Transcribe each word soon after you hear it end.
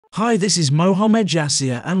Hi, this is Mohammed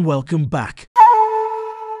Jasir and welcome back.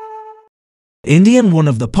 Indian one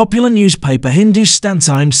of the popular newspaper Hindustan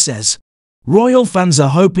Times says, royal fans are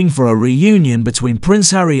hoping for a reunion between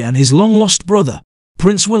Prince Harry and his long-lost brother,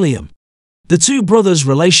 Prince William. The two brothers'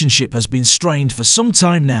 relationship has been strained for some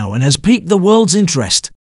time now and has piqued the world's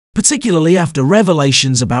interest, particularly after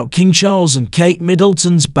revelations about King Charles and Kate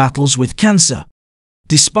Middleton's battles with cancer.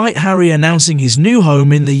 Despite Harry announcing his new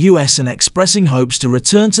home in the US and expressing hopes to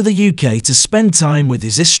return to the UK to spend time with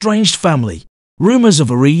his estranged family, rumours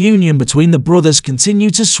of a reunion between the brothers continue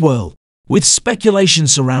to swirl, with speculation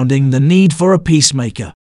surrounding the need for a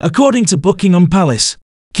peacemaker. According to Buckingham Palace,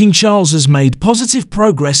 King Charles has made positive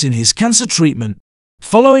progress in his cancer treatment,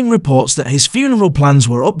 following reports that his funeral plans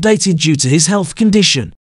were updated due to his health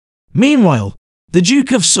condition. Meanwhile, the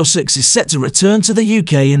Duke of Sussex is set to return to the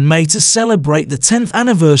UK in May to celebrate the 10th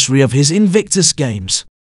anniversary of his Invictus Games.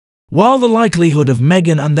 While the likelihood of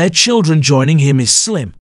Meghan and their children joining him is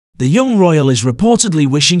slim, the young royal is reportedly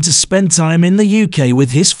wishing to spend time in the UK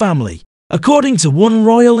with his family. According to one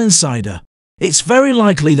royal insider, it's very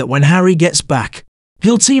likely that when Harry gets back,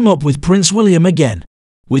 he'll team up with Prince William again,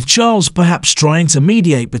 with Charles perhaps trying to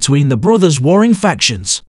mediate between the brothers' warring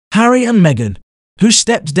factions. Harry and Meghan, who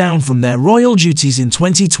stepped down from their royal duties in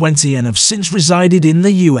 2020 and have since resided in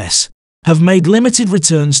the US, have made limited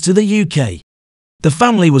returns to the UK. The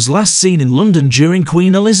family was last seen in London during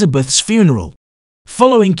Queen Elizabeth's funeral.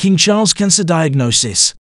 Following King Charles' cancer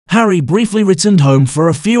diagnosis, Harry briefly returned home for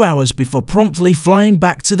a few hours before promptly flying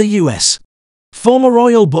back to the US. Former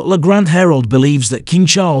royal butler Grant Herald believes that King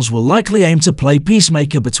Charles will likely aim to play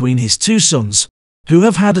peacemaker between his two sons, who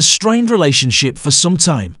have had a strained relationship for some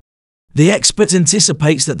time. The expert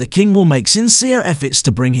anticipates that the king will make sincere efforts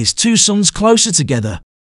to bring his two sons closer together,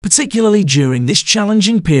 particularly during this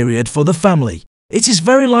challenging period for the family. It is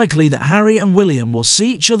very likely that Harry and William will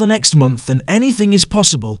see each other next month and anything is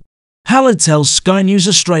possible, Hallard tells Sky News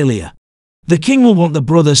Australia. The king will want the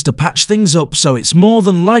brothers to patch things up, so it's more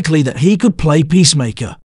than likely that he could play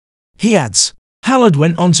peacemaker. He adds, Hallard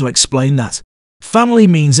went on to explain that family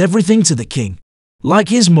means everything to the king. Like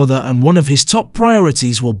his mother, and one of his top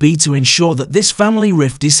priorities will be to ensure that this family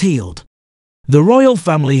rift is healed. The royal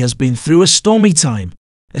family has been through a stormy time,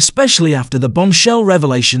 especially after the bombshell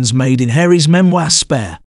revelations made in Harry's memoir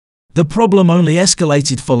Spare. The problem only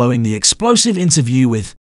escalated following the explosive interview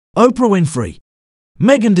with Oprah Winfrey.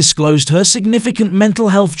 Meghan disclosed her significant mental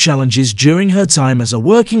health challenges during her time as a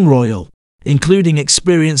working royal, including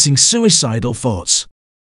experiencing suicidal thoughts.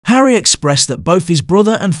 Harry expressed that both his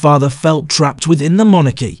brother and father felt trapped within the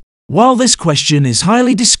monarchy. While this question is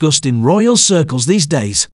highly discussed in royal circles these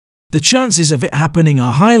days, the chances of it happening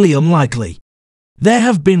are highly unlikely. There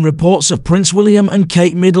have been reports of Prince William and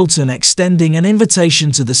Kate Middleton extending an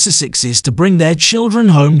invitation to the Sussexes to bring their children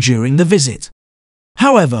home during the visit.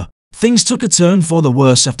 However, things took a turn for the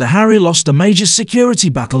worse after Harry lost a major security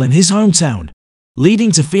battle in his hometown,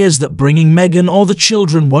 leading to fears that bringing Meghan or the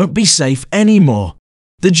children won't be safe anymore.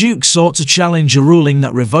 The Duke sought to challenge a ruling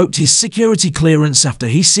that revoked his security clearance after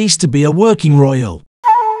he ceased to be a working royal.